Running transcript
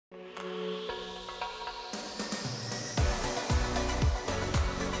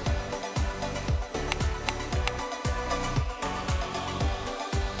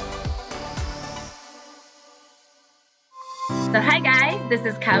So hi guys, this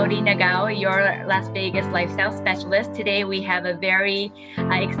is Kaori Nagao, your Las Vegas lifestyle specialist. Today we have a very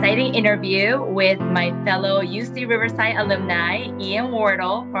exciting interview with my fellow UC Riverside alumni, Ian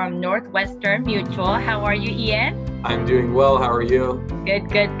Wardle from Northwestern Mutual. How are you, Ian? I'm doing well. How are you? Good,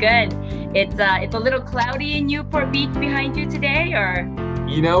 good, good. It's a little cloudy in Newport Beach behind you today, or?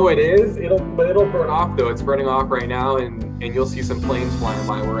 You know, it is. It'll burn off though. It's burning off right now, and you'll see some planes flying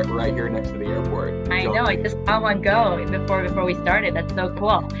by. We're right here next to the airport. I know. I just saw one go before we started. That's so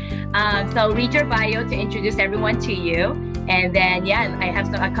cool. So read your bio to introduce everyone to you, and then I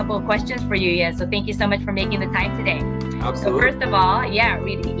have a couple of questions for you. Yeah. So thank you so much for making the time today. Absolutely. So first of all,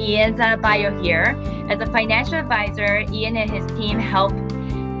 read Ian's bio here. As a financial advisor, Ian and his team help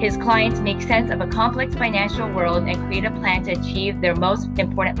his clients make sense of a complex financial world and create a plan to achieve their most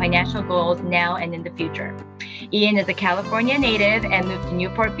important financial goals now and in the future. Ian is a California native and moved to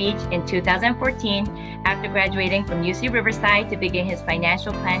Newport Beach in 2014 after graduating from UC Riverside to begin his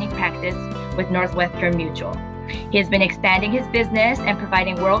financial planning practice with Northwestern Mutual. He has been expanding his business and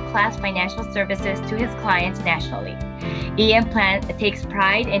providing world-class financial services to his clients nationally. Ian takes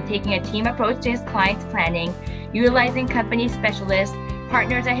pride in taking a team approach to his clients' planning, utilizing company specialists,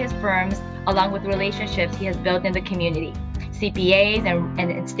 partners at his firms, along with relationships he has built in the community, CPAs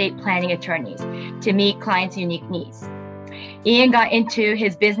and estate planning attorneys, to meet clients' unique needs. Ian got into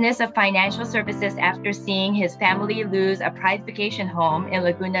his business of financial services after seeing his family lose a prized vacation home in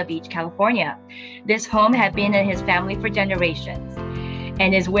Laguna Beach, California. This home had been in his family for generations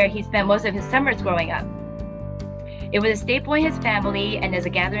and is where he spent most of his summers growing up. It was a staple in his family and is a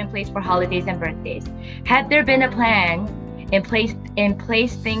gathering place for holidays and birthdays. Had there been a plan in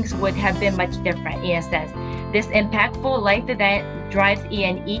place, things would have been much different, Ian says. This impactful life event drives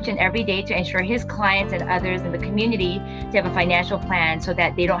Ian each and every day to ensure his clients and others in the community to have a financial plan so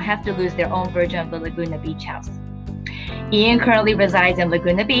that they don't have to lose their own version of the Laguna Beach house. Ian currently resides in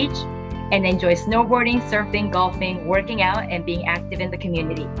Laguna Beach and enjoys snowboarding, surfing, golfing, working out, and being active in the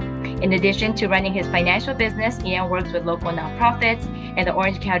community. In addition to running his financial business, Ian works with local nonprofits and the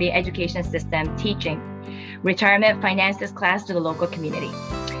Orange County education system, teaching retirement finances class to the local community.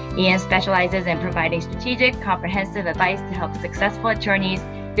 Ian specializes in providing strategic, comprehensive advice to help successful attorneys,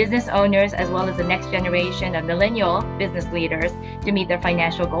 business owners, as well as the next generation of millennial business leaders to meet their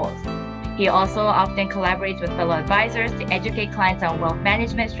financial goals. He also often collaborates with fellow advisors to educate clients on wealth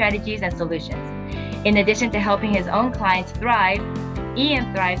management strategies and solutions. In addition to helping his own clients thrive,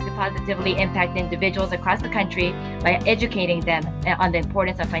 Ian thrives to positively impact individuals across the country by educating them on the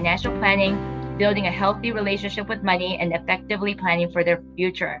importance of financial planning, building a healthy relationship with money, and effectively planning for their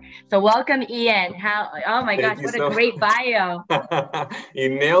future. So welcome, Ian. Oh my gosh, what a great bio. You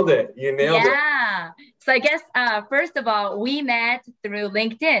nailed it. Yeah. So I guess, first of all, we met through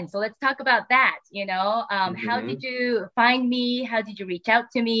LinkedIn. So let's talk about that. How did you find me? How did you reach out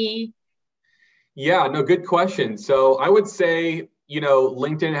to me? Yeah, no, good question. So I would say,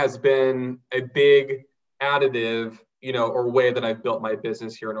 LinkedIn has been a big additive or way that I've built my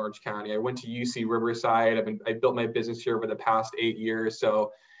business here in Orange County. I went to UC Riverside. I built my business here over the past 8 years.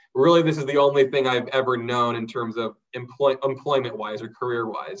 So really, this is the only thing I've ever known in terms of employment-wise or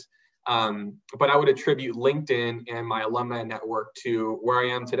career-wise. But I would attribute LinkedIn and my alumni network to where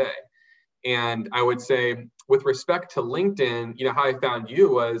I am today. And I would say, with respect to LinkedIn, how I found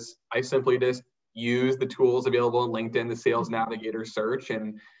you was I simply just used the tools available on LinkedIn, the Sales Navigator search,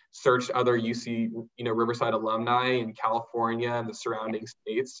 and searched other UC, Riverside alumni in California and the surrounding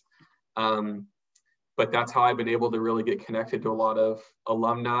states. But that's how I've been able to really get connected to a lot of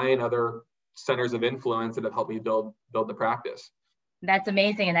alumni and other centers of influence that have helped me build the practice. That's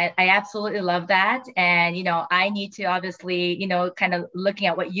amazing. And I absolutely love that. And, I need to obviously, kind of looking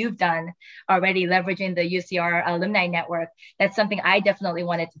at what you've done already, leveraging the UCR alumni network. That's something I definitely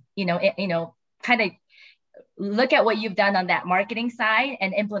wanted to, kind of look at what you've done on that marketing side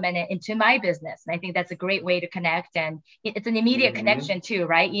and implement it into my business. And I think that's a great way to connect. And it's an immediate connection too,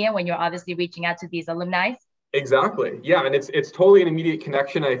 right, Ian, when you're obviously reaching out to these alumni? Exactly. Yeah. And it's totally an immediate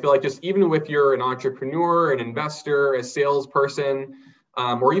connection. I feel like just even if you're an entrepreneur, an investor, a salesperson,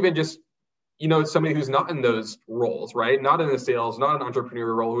 or even just, somebody who's not in those roles, right? Not in the sales, not an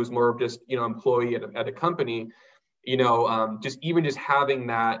entrepreneur role, who's more of just, employee at a company, just having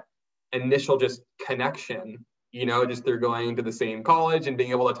that initial just connection, just they're going to the same college and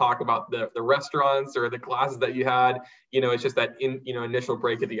being able to talk about the restaurants or the classes that you had, it's just that initial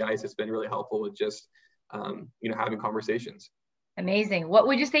break of the ice has been really helpful with just, having conversations. Amazing. What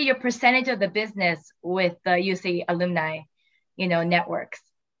would you say your percentage of the business with the UC alumni, networks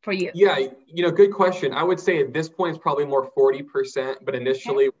for you? Yeah, good question. I would say at this point, it's probably more 40%, but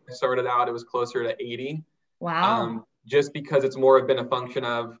initially when I started out, it was closer to 80. Wow. just because it's more been a function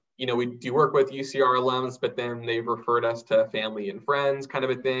of, we do work with UCR alums, but then they've referred us to family and friends kind of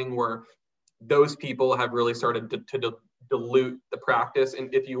a thing, where those people have really started to dilute the practice,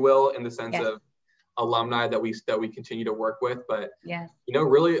 and if you will, in the sense of alumni that we continue to work with. But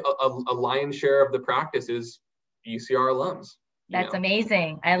really a lion's share of the practice is UCR alums. That's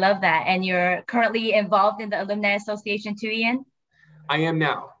amazing. I love that. And you're currently involved in the Alumni Association too, Ian? I am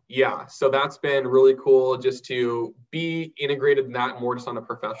now. Yeah. So that's been really cool, just to be integrated in that more just on a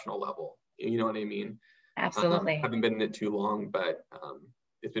professional level. You know what I mean? Absolutely. Haven't been in it too long, but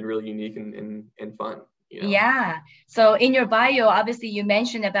it's been really unique and fun. Yeah. So in your bio, obviously you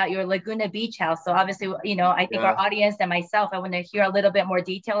mentioned about your Laguna Beach house. So obviously, I think our audience and myself, I want to hear a little bit more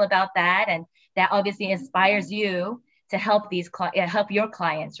detail about that. And that obviously inspires you to help help your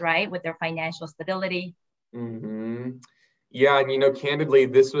clients, right, with their financial stability. Mm-hmm. Yeah, and candidly,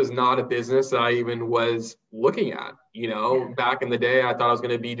 this was not a business that I even was looking at. Back in the day, I thought I was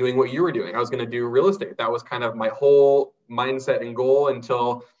going to be doing what you were doing. I was going to do real estate. That was kind of my whole mindset and goal,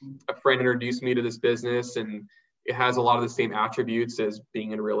 until a friend introduced me to this business, and it has a lot of the same attributes as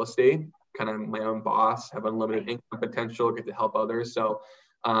being in real estate. Kind of my own boss, have unlimited income potential, get to help others. So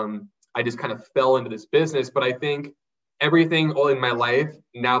I just kind of fell into this business. But I think everything all in my life,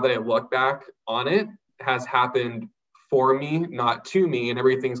 now that I look back on it, has happened for me, not to me, and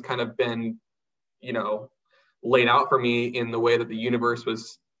everything's kind of been, laid out for me in the way that the universe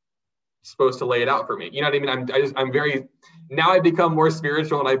was supposed to lay it out for me. You know what I mean? I'm very, now I've become more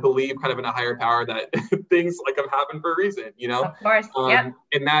spiritual, and I believe kind of in a higher power that things like have happened for a reason, Of course,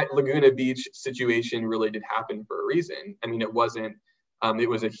 And that Laguna Beach situation really did happen for a reason. I mean, it wasn't, it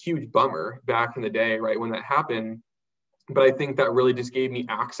was a huge bummer back in the day, right, when that happened. But I think that really just gave me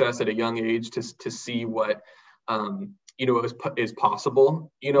access at a young age to see what, is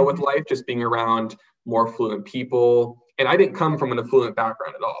possible, with life, just being around more affluent people. And I didn't come from an affluent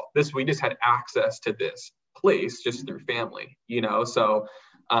background at all. We just had access to this place just through family, so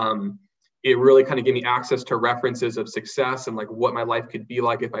it really kind of gave me access to references of success and like what my life could be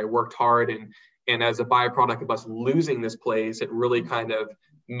like if I worked hard. And as a byproduct of us losing this place, it really kind of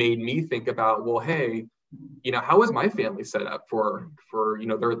made me think about, well, hey, how is my family set up for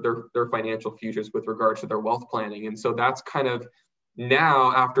their financial futures with regards to their wealth planning? And so that's kind of,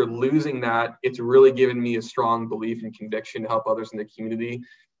 now after losing that, it's really given me a strong belief and conviction to help others in the community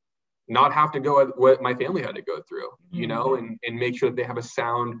not have to go at what my family had to go through, and make sure that they have a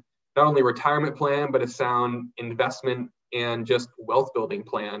sound, not only retirement plan, but a sound investment and just wealth building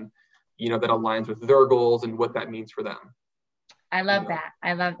plan, that aligns with their goals and what that means for them. I love that.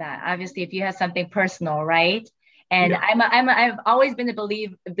 I love that. Obviously, if you have something personal, right? And I've always been a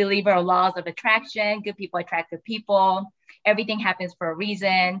believer of laws of attraction. Good people attract good people. Everything happens for a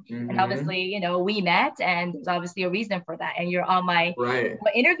reason. And obviously, we met, and there's obviously a reason for that. And you're on my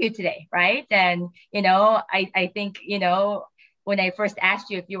interview today, right? And, I think, when I first asked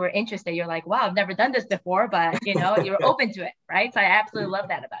you if you were interested, you're like, wow, I've never done this before, but, you're open to it, right? So I absolutely love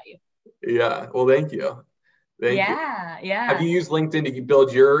that about you. Yeah. Well, thank you. Yeah. Have you used LinkedIn to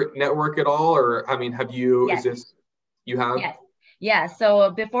build your network at all? Or, have you, you have? Yes. Yeah.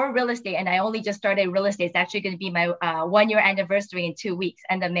 So before real estate, and I only just started real estate, it's actually going to be my 1-year anniversary in 2 weeks,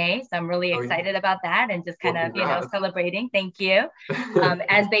 end of May. So I'm really excited about that, and just kind of, celebrating. Thank you.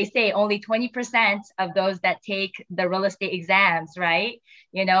 As they say, only 20% of those that take the real estate exams, right,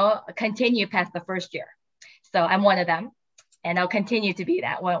 continue past the first year. So I'm one of them. And I'll continue to be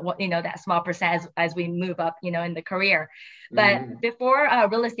that one, that small percent as we move up, in the career. But before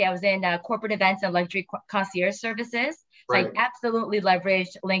real estate, I was in corporate events and luxury concierge services. So I absolutely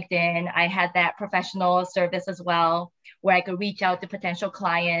leveraged LinkedIn. I had that professional service as well, where I could reach out to potential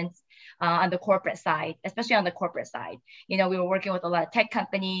clients on the corporate side, especially on the corporate side. We were working with a lot of tech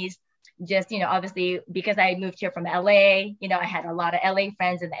companies. Just, obviously, because I moved here from LA, I had a lot of LA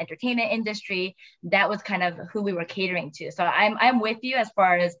friends in the entertainment industry. That was kind of who we were catering to. So I'm with you as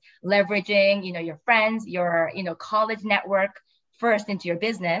far as leveraging, your friends, your, college network first into your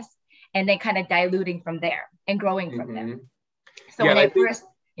business, and then kind of diluting from there and growing from there. So when I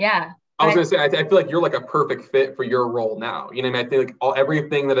was going to say, I feel like you're like a perfect fit for your role now. I think like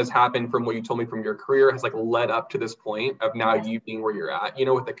everything that has happened from what you told me from your career has like led up to this point of now you being where you're at,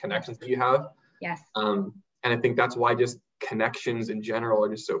 with the connections that you have. Yes. And I think that's why just connections in general are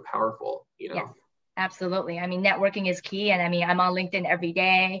just so powerful, Yes, absolutely. I mean, networking is key. And I mean, I'm on LinkedIn every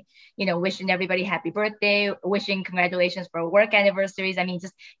day, wishing everybody happy birthday, wishing congratulations for work anniversaries. I mean,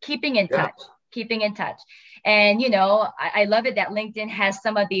 just keeping in touch. And, I love it that LinkedIn has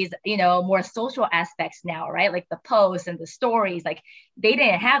some of these, more social aspects now, right? Like the posts and the stories, like they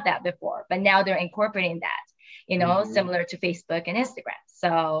didn't have that before, but now they're incorporating that. similar to Facebook and Instagram.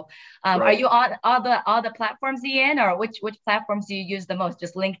 So Right. are you on all the platforms, Ian, or which platforms do you use the most?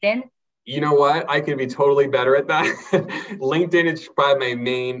 Just LinkedIn? You know what? I could be totally better at that. LinkedIn is probably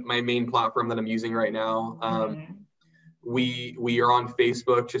my main platform that I'm using right now. We are on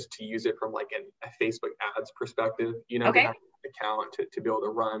Facebook just to use it from like a Facebook ads perspective. Okay. We have an account to be able to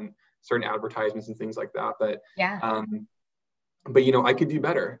run certain advertisements and things like that. But yeah. But I could do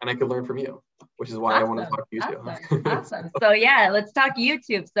better, and I could learn from you, which is why I want to talk to you too. Awesome. So yeah, let's talk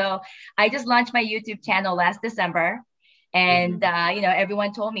YouTube. So I just launched my YouTube channel last December, and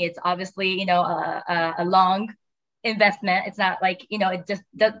everyone told me it's obviously a long investment. It's not like it just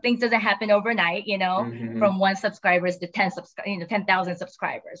things doesn't happen overnight. From 1 subscribers to 10,000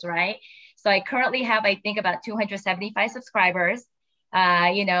 subscribers, right? So I currently have, I think, about 275 subscribers.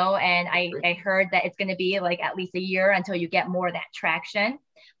 And I heard that it's going to be like at least a year until you get more of that traction.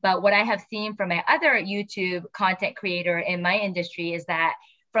 But what I have seen from my other YouTube content creator in my industry is that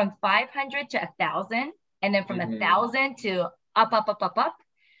from 500 to 1,000, and then from 1,000 to up,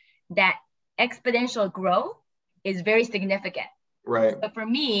 that exponential growth is very significant. Right. But for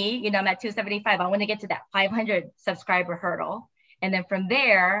me, I'm at 275. I want to get to that 500 subscriber hurdle. And then from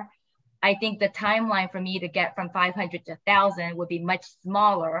there, I think the timeline for me to get from 500 to 1,000 would be much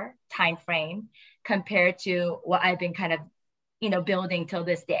smaller time frame compared to what I've been kind of, building till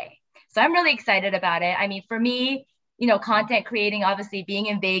this day. So I'm really excited about it. I mean, for me, content creating, obviously being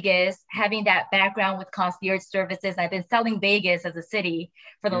in Vegas, having that background with concierge services. I've been selling Vegas as a city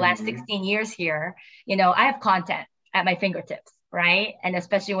for the last 16 years here. I have content at my fingertips, right? And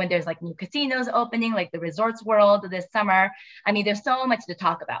especially when there's like new casinos opening, like the Resorts World this summer. I mean, there's so much to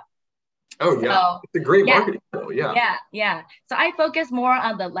talk about. Oh, yeah. So, it's a great marketing tool. Yeah. Yeah. So I focus more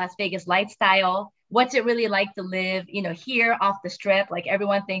on the Las Vegas lifestyle. What's it really like to live, here off the Strip? Like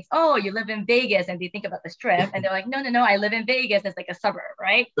everyone thinks, oh, you live in Vegas, and they think about the Strip, and they're like, no, I live in Vegas. It's like a suburb,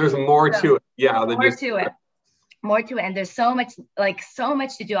 right? There's more to it. Yeah. More to it. And there's so much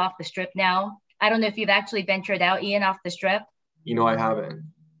to do off the Strip now. I don't know if you've actually ventured out, Ian, off the Strip. I haven't.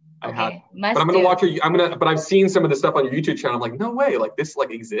 Okay, I have, but I'm gonna watch your. But I've seen some of the stuff on your YouTube channel. I'm like, no way, like this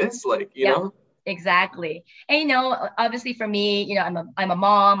like exists, like you know. Exactly. And obviously for me, I'm a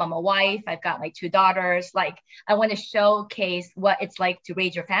mom, I'm a wife, I've got my 2 daughters. Like I want to showcase what it's like to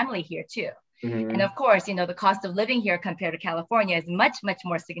raise your family here too. And of course, the cost of living here compared to California is much, much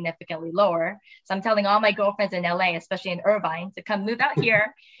more significantly lower. So I'm telling all my girlfriends in LA, especially in Irvine, to come move out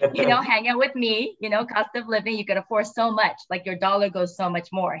here, hang out with me, cost of living, you could afford so much, like your dollar goes so much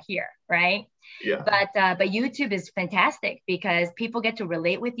more here, right? Yeah. But YouTube is fantastic because people get to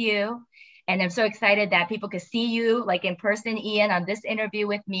relate with you. And I'm so excited that people could see you like in person, Ian, on this interview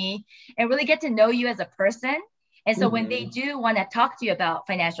with me and really get to know you as a person. And so when they do want to talk to you about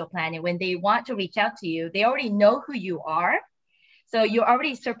financial planning, when they want to reach out to you, they already know who you are. So you're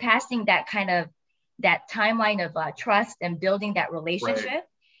already surpassing that kind of that timeline of trust and building that relationship. Right.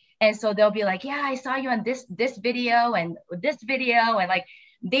 And so they'll be like, yeah, I saw you on this video and this video. And like,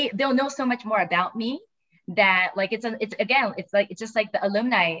 they'll know so much more about me that like, it's just like the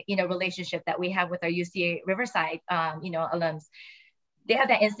alumni, relationship that we have with our UCA Riverside, alums. They have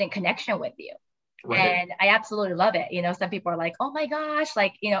that instant connection with you. Right. And I absolutely love it. Some people are like, oh my gosh,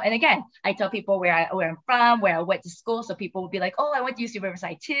 like, and again, I tell people where I'm from, where I went to school. So people will be like, oh, I went to UC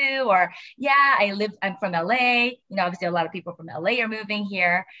Riverside too. Or yeah, I'm from LA. Obviously a lot of people from LA are moving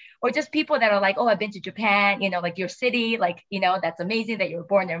here, or just people that are like, oh, I've been to Japan, like your city, like, that's amazing that you were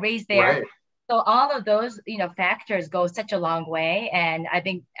born and raised there. Right. So all of those, factors go such a long way. And I've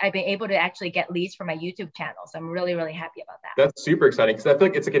been able to actually get leads for my YouTube channel. So I'm really, really happy about that. That's super exciting because I feel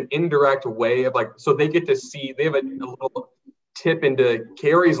like it's like an indirect way of like, so they get to see, they have a little tip into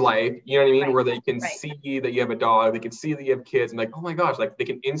Kaori's life, you know what I mean? Right. Where they can see that you have a dog, they can see that you have kids and like, oh my gosh, like they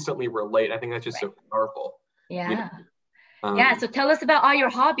can instantly relate. I think that's just so powerful. Yeah. Yeah. So tell us about all your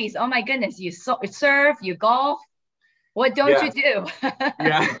hobbies. Oh my goodness. You surf, you golf. What don't you do?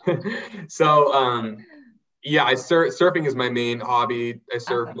 Yeah. So, surfing is my main hobby. I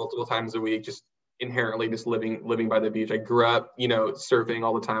surf multiple times a week, just inherently just living by the beach. I grew up, surfing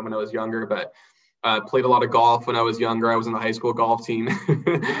all the time when I was younger, but played a lot of golf when I was younger. I was in the high school golf team.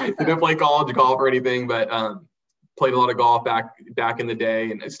 Didn't play college golf or anything, but played a lot of golf back in the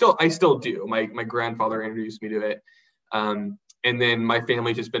day. And I still do. My grandfather introduced me to it. And then my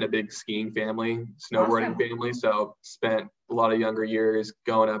family's just been a big skiing family, snowboarding family. So spent a lot of younger years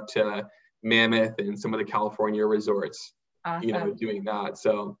going up to Mammoth and some of the California resorts, doing that.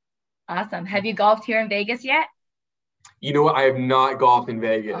 So awesome. Have you golfed here in Vegas yet? You know what? I have not golfed in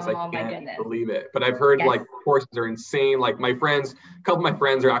Vegas. I can't believe it. But I've heard like courses are insane. Like a couple of my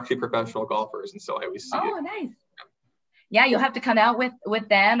friends are actually professional golfers. And so I always see it. Nice. Yeah, you'll have to come out with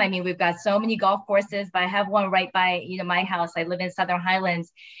them. I mean, we've got so many golf courses, but I have one right by, my house. I live in Southern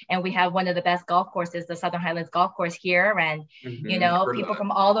Highlands, and we have one of the best golf courses, the Southern Highlands Golf Course here. And, people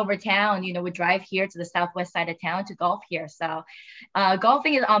from all over town, would drive here to the southwest side of town to golf here. So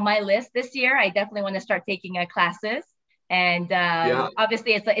golfing is on my list this year. I definitely want to start taking classes. And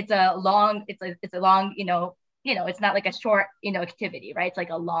obviously it's a long, it's not like a short, activity, right? It's like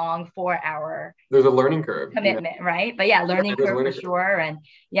a long 4-hour. There's a learning curve commitment, right? But learning curve for sure. And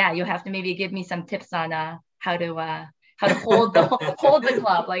you'll have to maybe give me some tips on how to hold the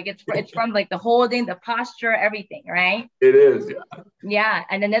club. Like it's from like the holding, the posture, everything, right? It is, yeah. Yeah.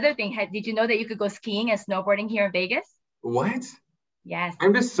 And another thing, did you know that you could go skiing and snowboarding here in Vegas? What? Yes.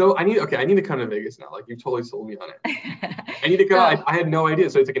 I'm just I need to come to Vegas now. Like, you totally sold me on it. I need to go. I had no idea.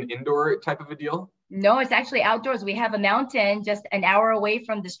 So it's like an indoor type of a deal? No, it's actually outdoors. We have a mountain just an hour away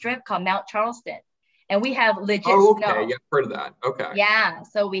from the strip called Mount Charleston. And we have legit snow. Yeah, I've heard of that. Okay. Yeah.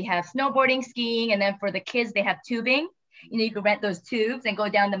 So we have snowboarding, skiing, and then for the kids, they have tubing. You can rent those tubes and go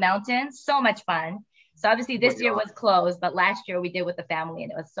down the mountain. So much fun. So obviously this year was closed, but last year we did with the family,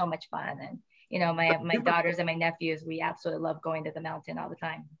 and it was so much fun. And my daughters and my nephews, we absolutely love going to the mountain all the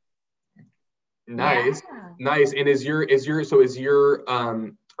time. Nice. And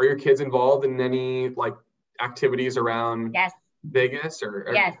are your kids involved in any like activities around Vegas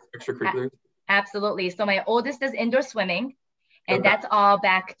or extracurriculars? Absolutely. So my oldest is indoor swimming, and that's all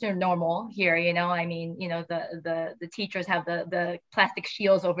back to normal here. The teachers have the plastic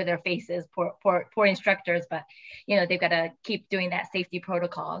shields over their faces, poor instructors, but they've got to keep doing that safety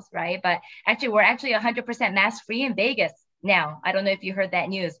protocols, right? But actually, we're 100% mask free in Vegas now. I don't know if you heard that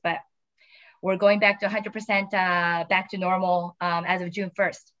news, but we're going back to 100% back to normal as of June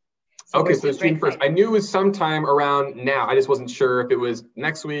 1st. So it's June 1st. I knew it was sometime around now. I just wasn't sure if it was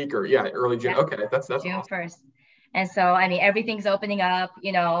next week or early June. Yeah. Okay, that's June awesome. 1st. And so, I mean, everything's opening up,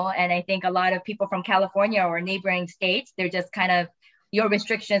 and I think a lot of people from California or neighboring states, they're just kind of, your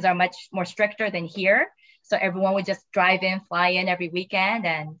restrictions are much more stricter than here. So everyone would just drive in, fly in every weekend.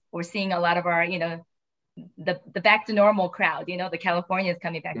 And we're seeing a lot of our, the back to normal crowd, the Californians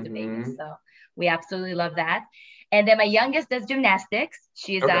coming back to Vegas. So we absolutely love that. And then my youngest does gymnastics.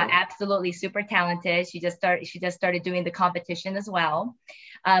 She's absolutely super talented. She just started doing the competition as well.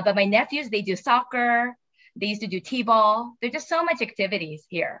 But my nephews, they do soccer. They used to do t-ball. There's just so much activities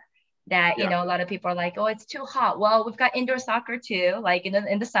here that, a lot of people are like, oh, it's too hot. Well, we've got indoor soccer too, like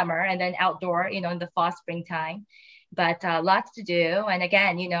in the summer, and then outdoor, in the fall, springtime, but lots to do. And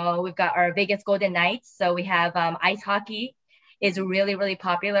again, we've got our Vegas Golden Knights. So we have ice hockey is really, really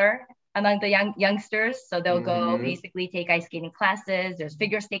popular among the youngsters. So they'll go basically take ice skating classes. There's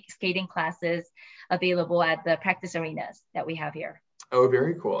figure skating classes available at the practice arenas that we have here. Oh,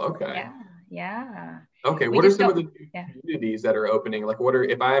 very cool. Okay. Yeah. Okay. What are some of the communities that are opening? Like,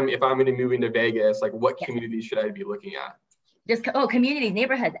 if I'm going to move into Vegas, like what communities should I be looking at? Just communities,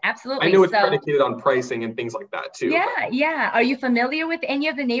 neighborhoods, absolutely. I know it's predicated on pricing and things like that too. Yeah. Are you familiar with any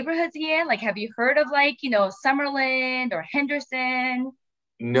of the neighborhoods, Ian? Like, have you heard of Summerlin or Henderson?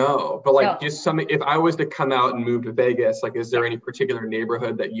 No, but just if I was to come out and move to Vegas, like, is there any particular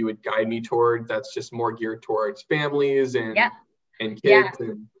neighborhood that you would guide me toward that's just more geared towards families and kids? Yeah,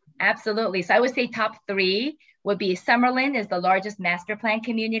 absolutely. So I would say top 3 would be Summerlin is the largest master plan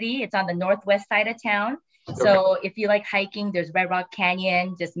community. It's on the northwest side of town. So if you like hiking, there's Red Rock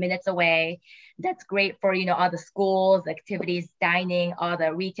Canyon just minutes away. That's great for, all the schools, activities, dining, all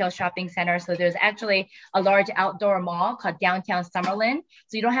the retail shopping centers. So there's actually a large outdoor mall called Downtown Summerlin.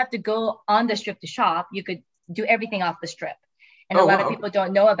 So you don't have to go on the strip to shop. You could do everything off the strip. And a lot of people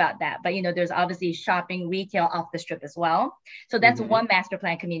don't know about that. But, there's obviously shopping, retail off the strip as well. So that's one master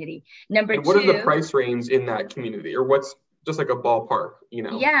plan community. Number 2. What are the price range in that community, or what's just like a ballpark,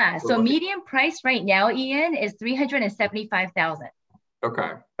 Yeah. So median price right now, Ian, is $375,000.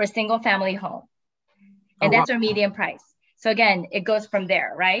 Okay. For a single family home. And that's our median price. So again, it goes from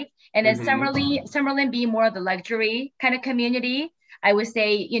there, right? And then Summerlin being more of the luxury kind of community, I would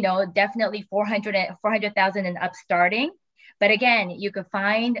say, definitely 400,000 and up starting. But again, you could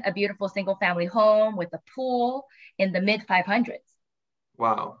find a beautiful single family home with a pool in the mid 500s.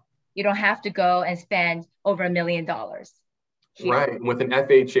 Wow. You don't have to go and spend over $1 million. Here. Right. With an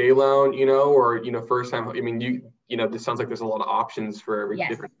FHA loan, or, first time, I mean, this sounds like there's a lot of options for every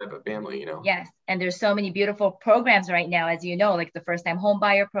different type of family, Yes. And there's so many beautiful programs right now, as you know, like the first time home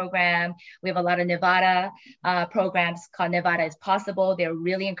buyer program. We have a lot of Nevada programs called Nevada is Possible. They're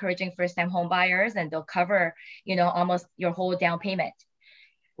really encouraging first time home buyers, and they'll cover, almost your whole down payment.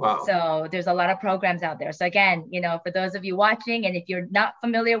 Wow. So there's a lot of programs out there. So again, for those of you watching, and if you're not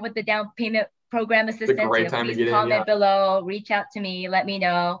familiar with the down payment program assistance, great time to please get in, comment below, reach out to me, let me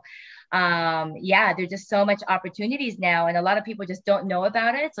know. Yeah, there's just so much opportunities now, and a lot of people just don't know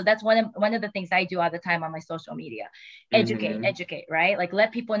about it. So that's one of the things I do all the time on my social media. Educate, right? Like,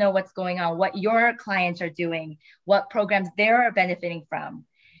 let people know what's going on, what your clients are doing, what programs they're benefiting from.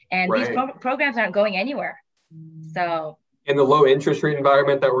 And these programs aren't going anywhere. So, in the low interest rate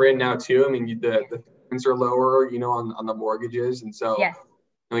environment that we're in now too, I mean, the payments are lower, on the mortgages, and so yes,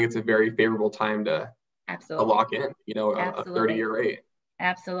 I think it's a very favorable time to lock in, a 30-year rate.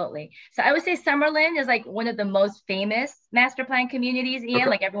 Absolutely. So I would say Summerlin is like one of the most famous master plan communities, Ian.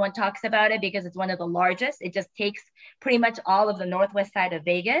 Like, everyone talks about it because it's one of the largest. It just takes pretty much all of the northwest side of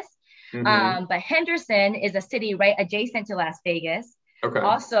Vegas. But Henderson is a city right adjacent to Las Vegas.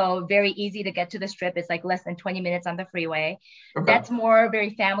 Also very easy to get to the Strip. It's like less than 20 minutes on the freeway. That's more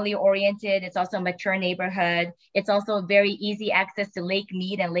very family oriented. It's also a mature neighborhood. It's also very easy access to Lake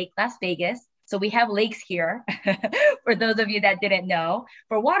Mead and Lake Las Vegas. So we have lakes here, for those of you that didn't know,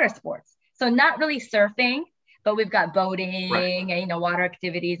 for water sports. So not really surfing, but we've got boating and, water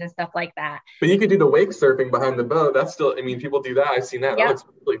activities and stuff like that. But you could do the wake surfing behind the boat. That's still, I mean, people do that. I've seen that. That looks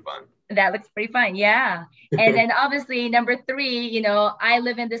really fun. That looks pretty fun. Yeah. And then obviously number 3, I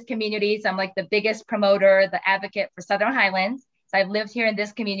live in this community. So I'm like the biggest promoter, the advocate for Southern Highlands. So I've lived here in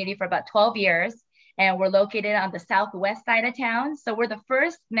this community for about 12 years. And we're located on the southwest side of town. So we're the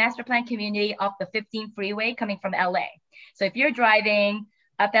first master plan community off the 15 freeway coming from LA. So if you're driving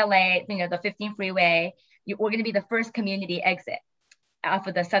up LA, the 15 freeway, we're going to be the first community exit off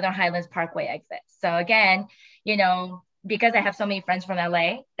of the Southern Highlands Parkway exit. So again, because I have so many friends from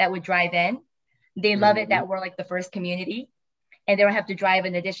LA that would drive in, they love it that we're like the first community, and they don't have to drive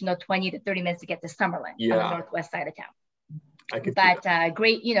an additional 20 to 30 minutes to get to Summerlin on the northwest side of town. But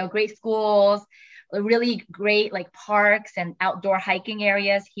great schools, really great like parks and outdoor hiking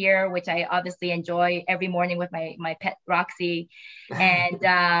areas here, which I obviously enjoy every morning with my pet Roxy. And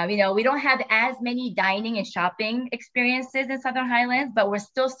we don't have as many dining and shopping experiences in Southern Highlands, but we're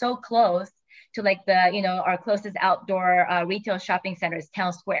still so close to like the our closest outdoor retail shopping center is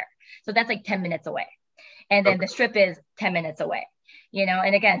Town Square. So that's like 10 minutes away, and then the Strip is 10 minutes away.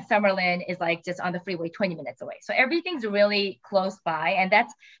 And again, Summerlin is like just on the freeway, 20 minutes away. So everything's really close by. And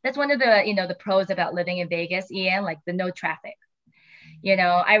that's one of the, the pros about living in Vegas, Ian, like the no traffic.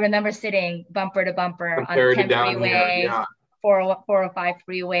 I remember sitting bumper to bumper on the 10 freeway, 405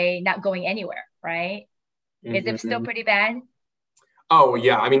 freeway, not going anywhere, right? Is it still pretty bad? Oh,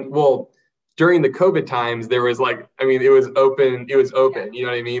 yeah. I mean, well, during the COVID times, there was like, I mean, it was open, you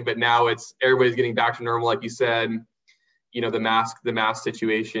know what I mean? But now everybody's getting back to normal, like you said. The mask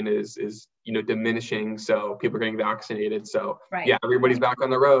situation is diminishing, so people are getting vaccinated. So everybody's back on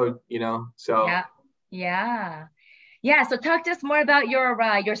the road, so. Yeah. So talk to us more about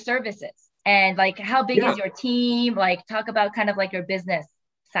your services and like how big is your team? Like, talk about kind of like your business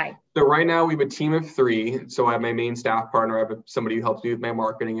side. So right now we have a team of 3. So I have my main staff partner. I have somebody who helps me with my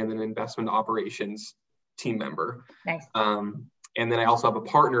marketing, and then an investment operations team member. Nice. And then I also have a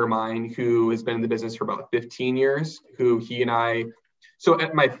partner of mine who has been in the business for about 15 years, so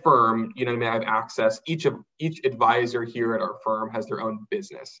at my firm, I have access, each advisor here at our firm has their own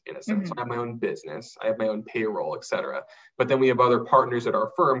business in a sense. So I have my own business, I have my own payroll, et cetera. But then we have other partners at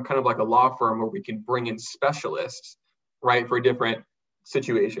our firm, kind of like a law firm, where we can bring in specialists, right, for different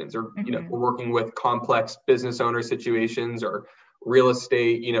situations, or, we're working with complex business owner situations, or real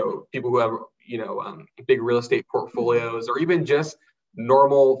estate, people who have, big real estate portfolios, or even just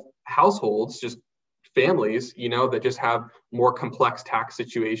normal households, just families, that just have more complex tax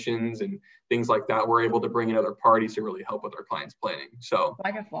situations and things like that. We're able to bring in other parties to really help with our clients' planning. So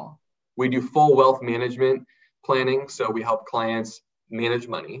wonderful. We do full wealth management planning. So we help clients manage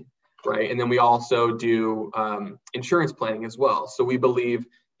money, right? And then we also do insurance planning as well. So we believe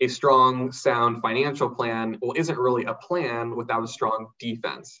a strong, sound financial plan, isn't really a plan without a strong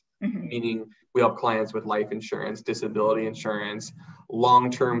defense. Meaning we help clients with life insurance, disability insurance,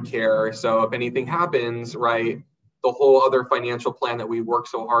 long-term care. So if anything happens, right, the whole other financial plan that we work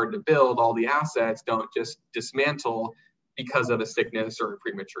so hard to build, all the assets don't just dismantle because of a sickness or a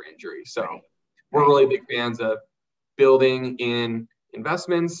premature injury. So we're really big fans of building in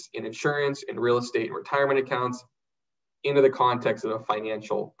investments, in insurance, in real estate, and retirement accounts into the context of a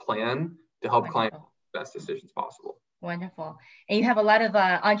financial plan to help clients make the best decisions possible. Wonderful. And you have a lot of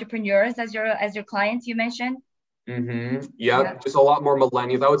entrepreneurs as your clients, you mentioned? Just a lot more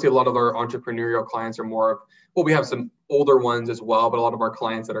millennials. I would say a lot of our entrepreneurial clients are more, we have some older ones as well, but a lot of our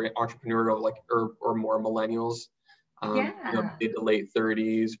clients that are entrepreneurial, or more millennials. Yeah. Mid to late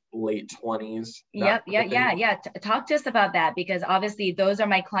 30s, late 20s. Yep. Yeah. Talk to us about that, because obviously those are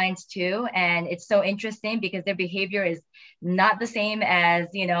my clients too. And it's so interesting because their behavior is not the same as,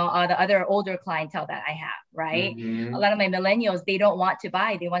 the other older clientele that I have, right? A lot of my millennials, they don't want to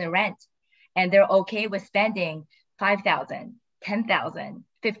buy, they want to rent. And they're okay with spending 5,000, 10,000,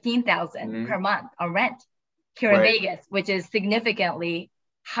 15,000 per month on rent here in Vegas, which is significantly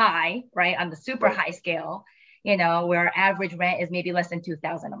high, right? On the super high scale, where average rent is maybe less than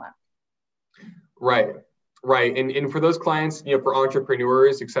 2,000 a month. Right. And for those clients, for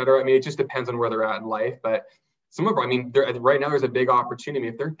entrepreneurs, et cetera, I mean, it just depends on where they're at in life. But some of them, I mean, right now there's a big opportunity.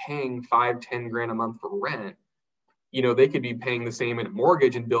 If they're paying 5-10 grand a month for rent, they could be paying the same in a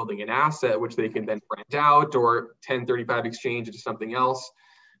mortgage and building an asset, which they can then rent out or 1035 exchange into something else,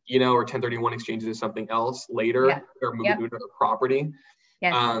 or 1031 exchange into something else later, or move to another property.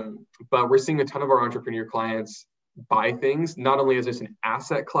 But we're seeing a ton of our entrepreneur clients buy things, not only as just an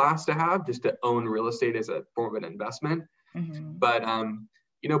asset class to have, just to own real estate as a form of an investment, but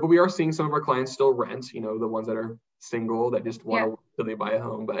we are seeing some of our clients still rent, the ones that are single that just want to till they buy a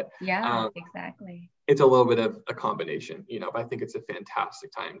home. But exactly. It's a little bit of a combination, but I think it's a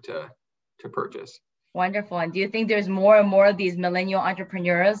fantastic time to purchase. Wonderful. And do you think there's more and more of these millennial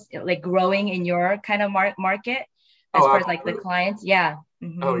entrepreneurs like growing in your kind of market as far as like the clients? Yeah.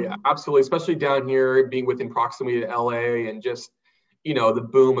 Oh yeah, absolutely. Especially down here, being within proximity to LA and just, the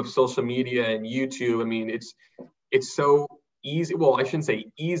boom of social media and YouTube. I mean, it's so easy. Well, I shouldn't say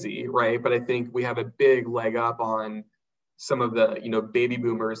easy, right? But I think we have a big leg up on some of the, baby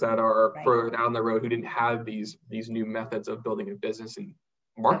boomers that are further down the road who didn't have these new methods of building a business and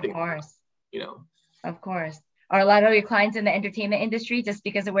marketing. Of course. Of course. Are a lot of your clients in the entertainment industry just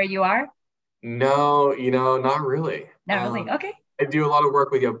because of where you are? No, not really. Not really. Okay. I do a lot of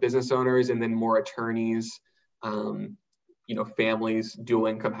work with business owners and then more attorneys, families, dual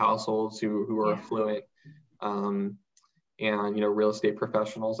income households who are affluent, and real estate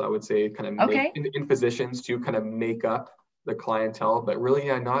professionals. I would say kind of in physicians to kind of make up the clientele, but really,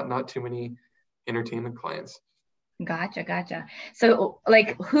 not too many entertainment clients. Gotcha. So,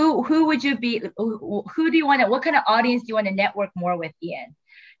 like, who would you be? Who do you want to? What kind of audience do you want to network more with, Ian?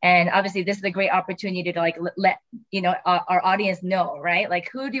 And obviously, this is a great opportunity to like let our audience know, right? Like,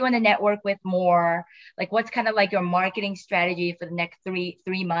 who do you want to network with more? Like, what's kind of like your marketing strategy for the next three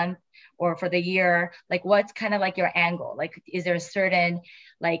months or for the year? Like, what's kind of like your angle? Like, is there a certain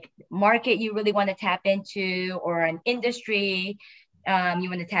like market you really want to tap into, or an industry you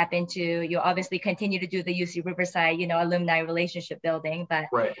want to tap into? You obviously continue to do the UC Riverside, alumni relationship building, but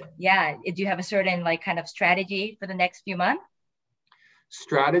do you have a certain like kind of strategy for the next few months?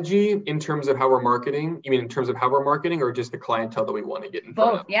 Strategy in terms of how we're marketing? You mean in terms of how we're marketing or just the clientele that we want to get in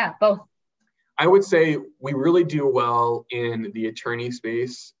front of? Yeah, both. I would say we really do well in the attorney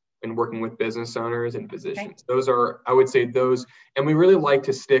space and working with business owners and physicians. Those are, I would say those, and we really like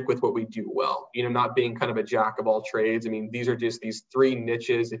to stick with what we do well, not being kind of a jack of all trades. I mean, these are just these three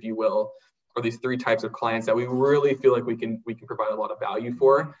niches, if you will, or these three types of clients that we really feel like we can provide a lot of value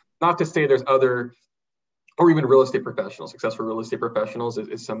for. Not to say there's other, or even real estate professionals, successful real estate professionals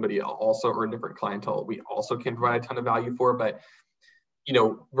is somebody also, or a different clientele we also can provide a ton of value for, but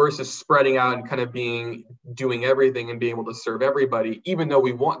versus spreading out and kind of doing everything and being able to serve everybody, even though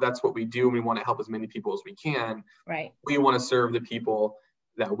that's what we do and we want to help as many people as we can. Right. We want to serve the people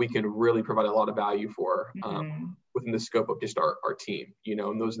that we can really provide a lot of value for within the scope of just our team,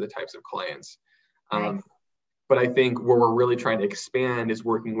 and those are the types of clients. Nice. But I think where we're really trying to expand is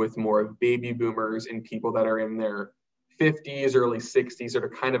working with more baby boomers and people that are in their 50s, early 60s that are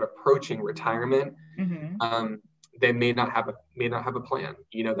kind of approaching retirement. They may not have a plan,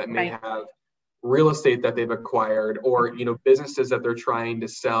 that may have real estate that they've acquired, or, businesses that they're trying to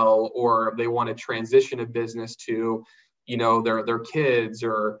sell, or they want to transition a business to, their kids,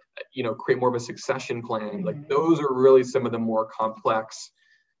 or, create more of a succession plan. Like those are really some of the more complex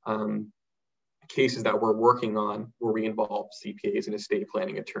cases that we're working on, where we involve CPAs and estate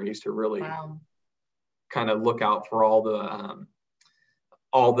planning attorneys to really kind of look out for all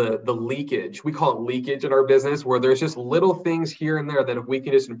the leakage. We call it leakage in our business, where there's just little things here and there that if we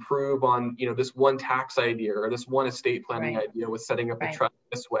can just improve on, this one tax idea or this one estate planning idea with setting up a trust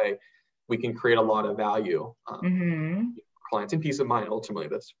this way, we can create a lot of value for clients and peace of mind. Ultimately,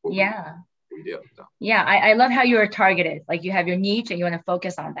 that's what we do. So. Yeah, I love how you're targeted. Like you have your niche and you want to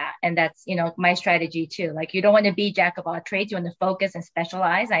focus on that. And that's, my strategy too. Like you don't want to be jack of all trades. You want to focus and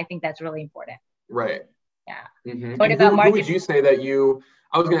specialize. I think that's really important. Right. Yeah. What about who would you say that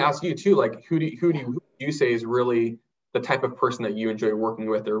I was going to ask you too, like who do you say is really the type of person that you enjoy working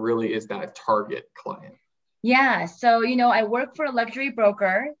with, or really is that target client? Yeah. So, I work for a luxury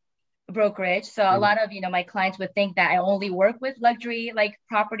brokerage. So a lot of, my clients would think that I only work with luxury like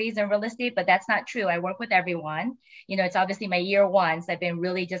properties and real estate, but that's not true. I work with everyone. It's obviously my year one. So I've been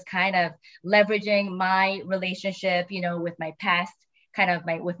really just kind of leveraging my relationship, with my past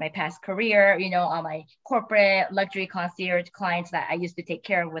with my past career, all my corporate luxury concierge clients that I used to take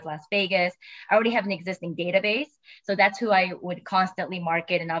care of with Las Vegas. I already have an existing database. So that's who I would constantly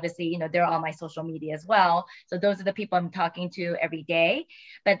market. And obviously, they're on my social media as well. So those are the people I'm talking to every day.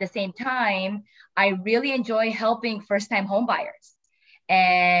 But at the same time, I really enjoy helping first-time home buyers.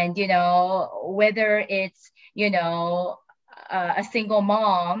 And, whether it's, a single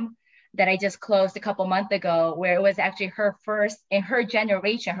mom that I just closed a couple months ago, where it was actually her first in her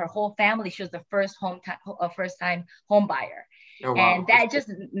generation, her whole family, she was the first time home buyer. Oh, wow. And that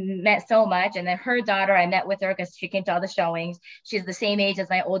just meant so much. And then her daughter, I met with her because she came to all the showings. She's the same age as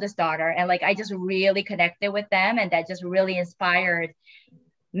my oldest daughter. And like, I just really connected with them. And that just really inspired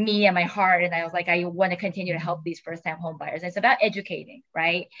me and my heart. And I was like, I want to continue to help these first time home buyers. It's about educating,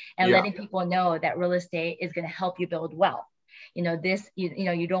 right? And letting people know that real estate is going to help you build wealth. You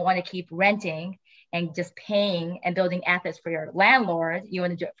don't want to keep renting and just paying and building assets for your landlord. You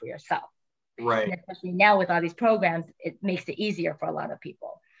want to do it for yourself. Right. And especially now with all these programs, it makes it easier for a lot of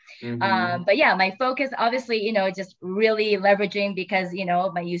people. Mm-hmm. But yeah, my focus, obviously, just really leveraging because,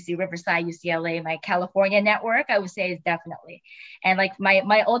 my UC Riverside, UCLA, my California network, I would say is definitely. And like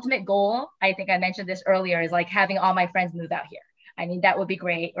my ultimate goal, I think I mentioned this earlier, is like having all my friends move out here. I mean, that would be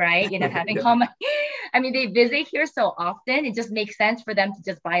great, right? Having all they visit here so often, it just makes sense for them to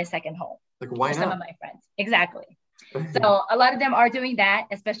just buy a second home. Like, why for not? Some of my friends. Exactly. So a lot of them are doing that,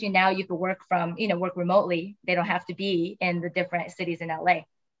 especially now you can work work remotely. They don't have to be in the different cities in LA.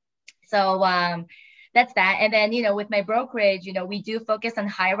 So that's that. And then, with my brokerage, we do focus on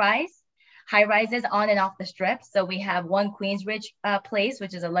high rises on and off the strip. So we have one Queensridge place,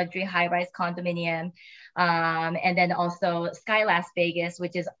 which is a luxury high rise condominium. And then also Sky Las Vegas,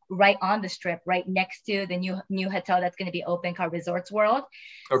 which is right on the strip, right next to the new hotel that's going to be open called Resorts World.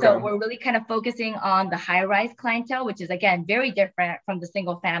 Okay. So we're really kind of focusing on the high rise clientele, which is again very different from the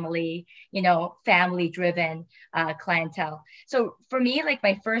single family, family driven clientele. So for me, like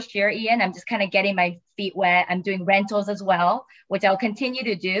my first year, Ian, I'm just kind of getting my feet wet. I'm doing rentals as well, which I'll continue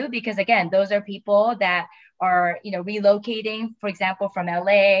to do because again, those are people that are, relocating, for example, from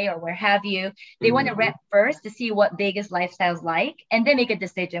LA or where have you. They want to rent first to see what Vegas lifestyle's like, and then make a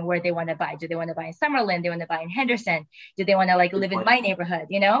decision where they want to buy. Do they want to buy in Summerlin? Do they want to buy in Henderson? Do they want to like live in my neighborhood,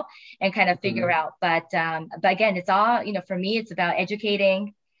 and kind of figure out. But again, it's all, for me, it's about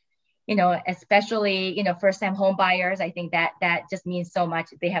educating, especially, first-time home buyers. I think that just means so much.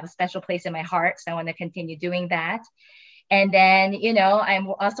 They have a special place in my heart. So I want to continue doing that. And then, I'm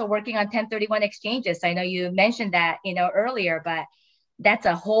also working on 1031 exchanges. So I know you mentioned that, earlier, but that's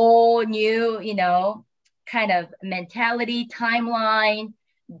a whole new, kind of mentality, timeline,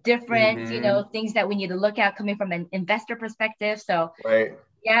 different, things that we need to look at coming from an investor perspective. So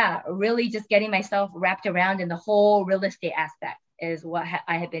yeah, really just getting myself wrapped around in the whole real estate aspect is what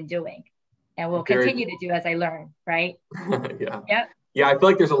I have been doing and will continue to do as I learn, right? Yeah. Yep. Yeah, I feel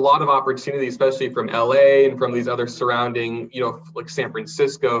like there's a lot of opportunity, especially from LA and from these other surrounding, like San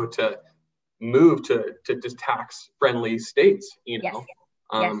Francisco, to move to just tax-friendly states. Yes.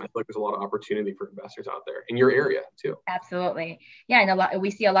 I feel like there's a lot of opportunity for investors out there in your area too. Absolutely, yeah, and we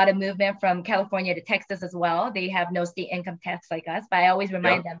see a lot of movement from California to Texas as well. They have no state income tax like us, but I always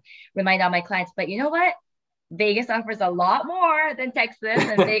remind all my clients. But you know what? Vegas offers a lot more than Texas,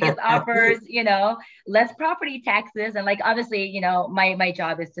 and Vegas offers, less property taxes. And like, obviously, my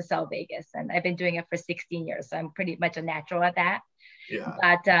job is to sell Vegas, and I've been doing it for 16 years. So I'm pretty much a natural at that.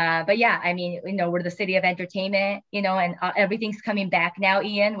 Yeah. But yeah, I mean, we're the city of entertainment, and everything's coming back now,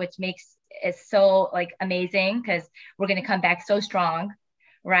 Ian, which makes it so like amazing because we're going to come back so strong,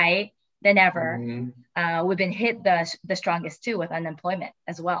 right, than ever. We've been hit the strongest too with unemployment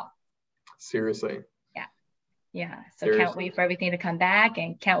as well. Seriously. Yeah. So Can't wait for everything to come back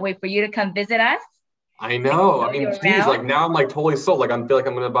and can't wait for you to come visit us. I know. I mean, geez, like now I'm like totally sold. Like I feel like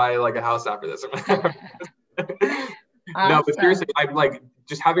I'm going to buy like a house after this. No, but seriously, I'm like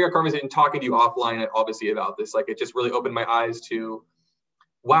just having a conversation, talking to you offline, obviously about this. Like it just really opened my eyes to,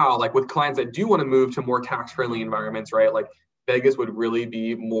 wow, like with clients that do want to move to more tax-friendly environments, right? Like Vegas would really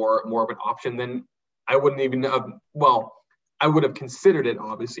be more of an option than I wouldn't even have. Well, I would have considered it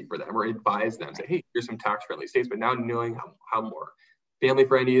obviously for them or advised them, say, hey, here's some tax-friendly states. But now knowing how more family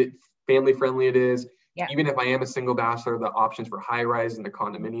friendly it is, Yeah. Even if I am a single bachelor, the options for high rise and the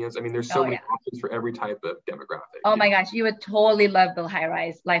condominiums. I mean, there's so many options for every type of demographic. Oh my gosh, you would totally love the high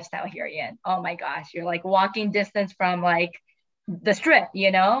rise lifestyle here, Ian. Oh my gosh, you're like walking distance from like the strip,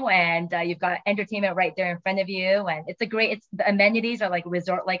 and you've got entertainment right there in front of you. And it's the amenities are like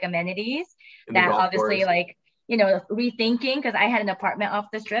resort like amenities that obviously course. Like, rethinking, because I had an apartment off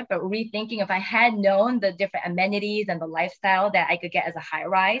the strip, but rethinking if I had known the different amenities and the lifestyle that I could get as a high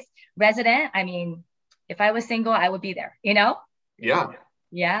rise resident, I mean, if I was single, I would be there, Yeah.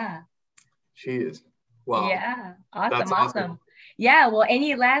 Yeah. Jeez. Wow. Yeah. Awesome. Yeah. Well,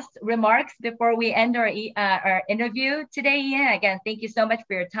 any last remarks before we end our interview today, Ian? Again, thank you so much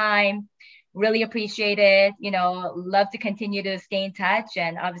for your time. Really appreciate it. Love to continue to stay in touch,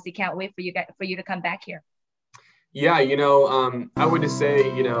 and obviously can't wait for you to come back here. Yeah. I would just say,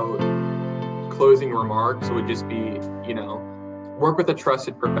 closing remarks would just be, work with a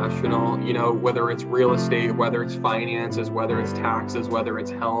trusted professional, whether it's real estate, whether it's finances, whether it's taxes, whether it's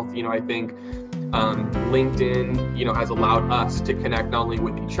health. I think LinkedIn, has allowed us to connect not only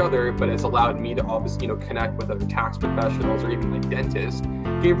with each other, but it's allowed me to obviously, connect with other tax professionals or even like dentists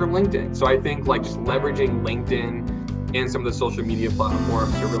came from LinkedIn. So I think like just leveraging LinkedIn and some of the social media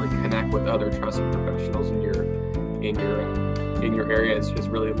platforms to really connect with other trusted professionals in your area is just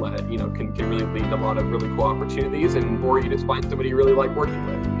really can really lead to a lot of really cool opportunities, or you just find somebody you really like working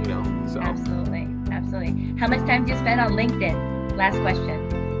with, so. Absolutely. How much time do you spend on LinkedIn? Last question.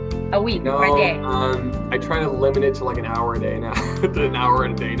 A week or a day? I try to limit it to like an hour a day now. An hour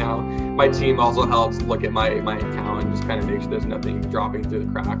a day now. My team also helps look at my account and just kind of make sure there's nothing dropping through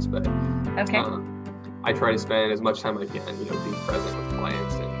the cracks, but okay. I try to spend as much time as I can, being present with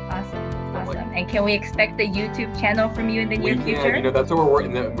clients. Awesome. And can we expect a YouTube channel from you in the near future? That's what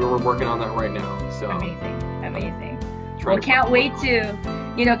we're working on that right now. So amazing. Well, can't wait to,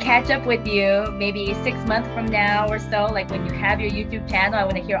 catch up with you maybe 6 months from now or so. Like when you have your YouTube channel, I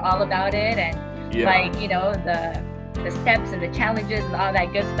want to hear all about it and the steps and the challenges and all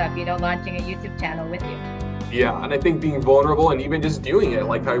that good stuff. Launching a YouTube channel with you. Yeah, and I think being vulnerable and even just doing it,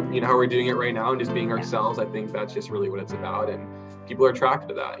 like how we're doing it right now, and just being ourselves. I think that's just really what it's about, and people are attracted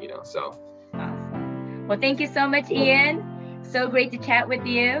to that. So. Awesome. Well, thank you so much, Ian. So great to chat with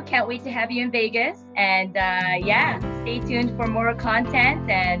you. Can't wait to have you in Vegas. And stay tuned for more content,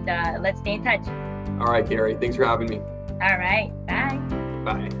 and let's stay in touch. All right, Kaori. Thanks for having me. All right. Bye.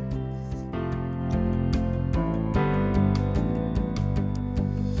 Bye.